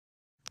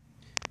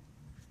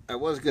I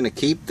was going to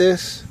keep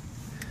this,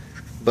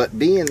 but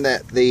being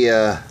that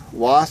the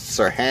wasps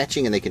are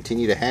hatching and they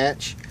continue to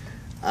hatch,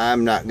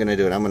 I'm not going to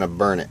do it. I'm going to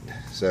burn it.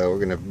 So we're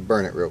going to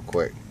burn it real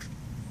quick.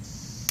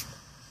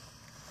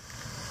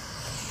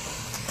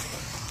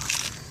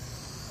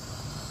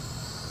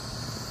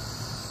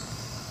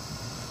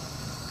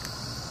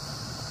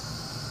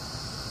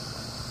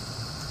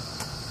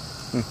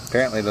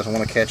 Apparently it doesn't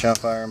want to catch on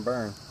fire and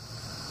burn.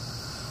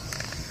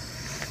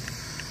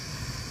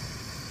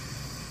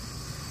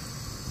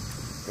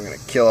 We're going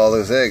to kill all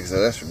those eggs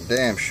though, that's for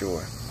damn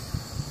sure.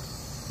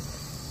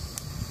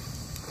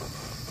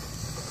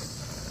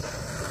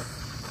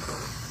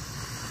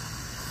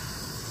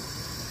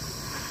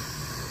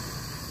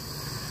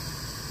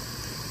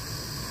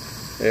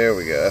 There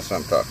we go, that's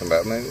what I'm talking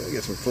about. Maybe we'll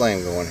get some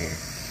flame going here.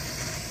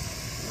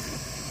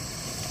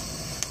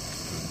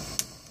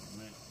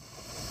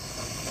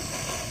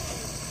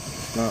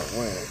 It's not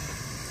wet.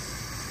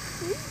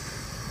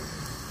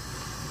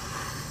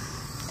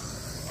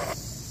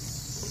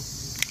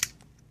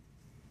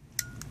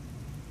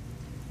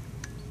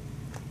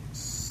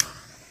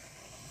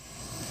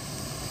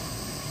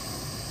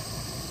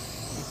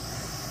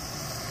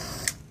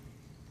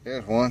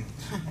 There's one.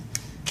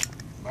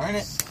 Burn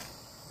it.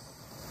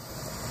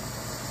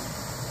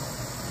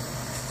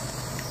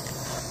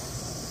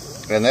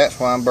 And that's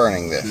why I'm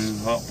burning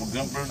this. Hot for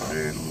Gumper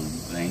there, little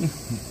thing.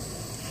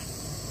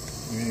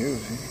 Yeah,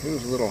 he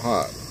was a little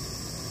hot.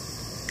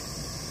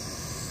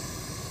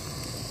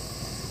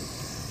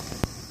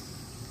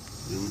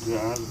 The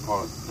other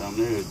part down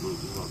there is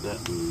like that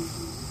one.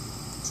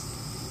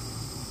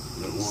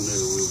 That one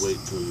there, we'll wait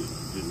till it's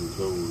getting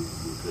cold and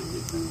we'll take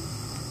it down.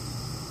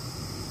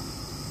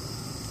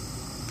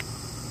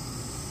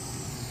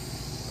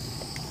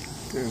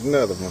 There's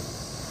another one.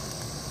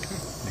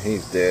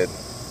 He's dead.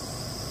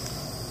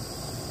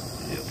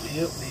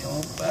 Yep, be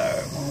on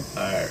fire, on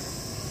fire.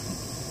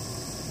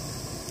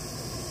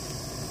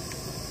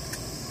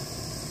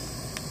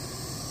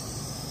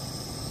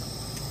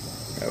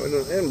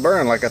 It didn't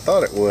burn like I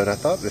thought it would. I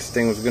thought this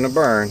thing was going to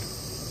burn.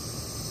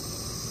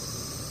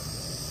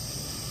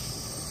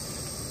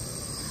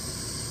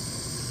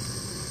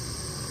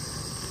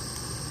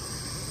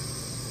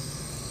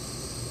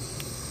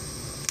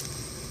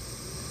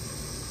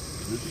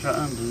 Just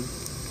trying to.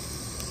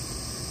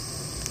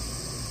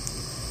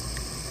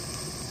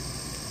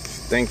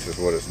 Stinks is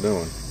what it's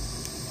doing.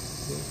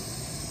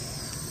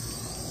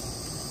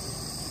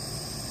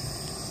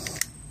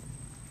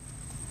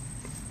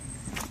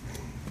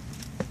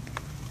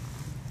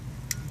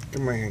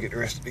 Come here and get the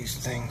rest of these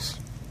things.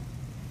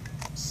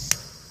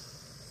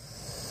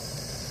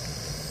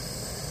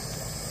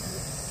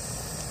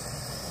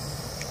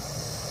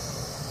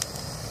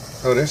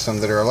 Oh, there's some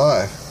that are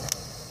alive.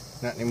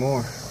 Not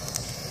anymore.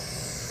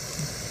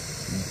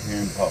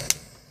 Here and pop.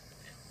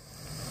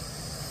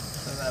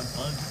 So that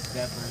bug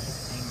pepper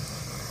thing.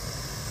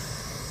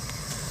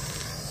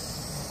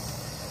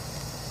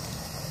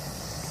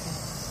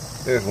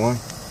 There's one.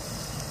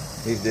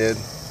 He's dead.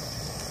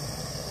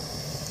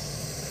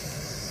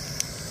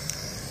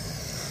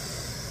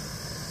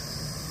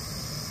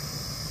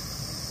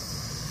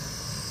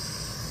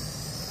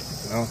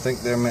 I don't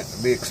think they're meant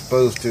to be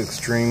exposed to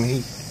extreme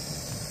heat.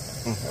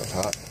 That was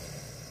hot.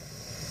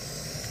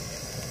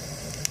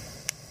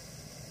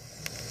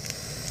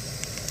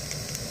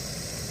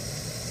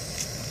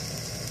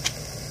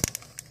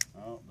 I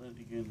don't think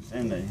you can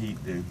stand that heat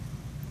there.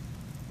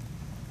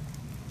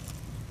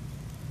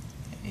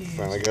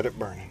 Finally got it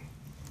burning.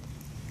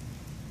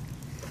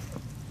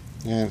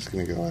 Yeah, it's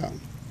gonna go out.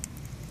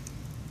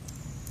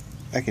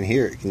 I can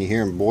hear it. Can you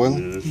hear him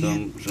boiling? Yeah,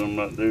 there's some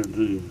right there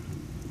too.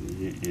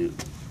 Yeah.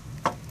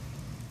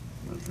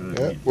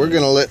 Yep, we're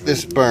gonna let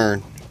this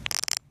burn.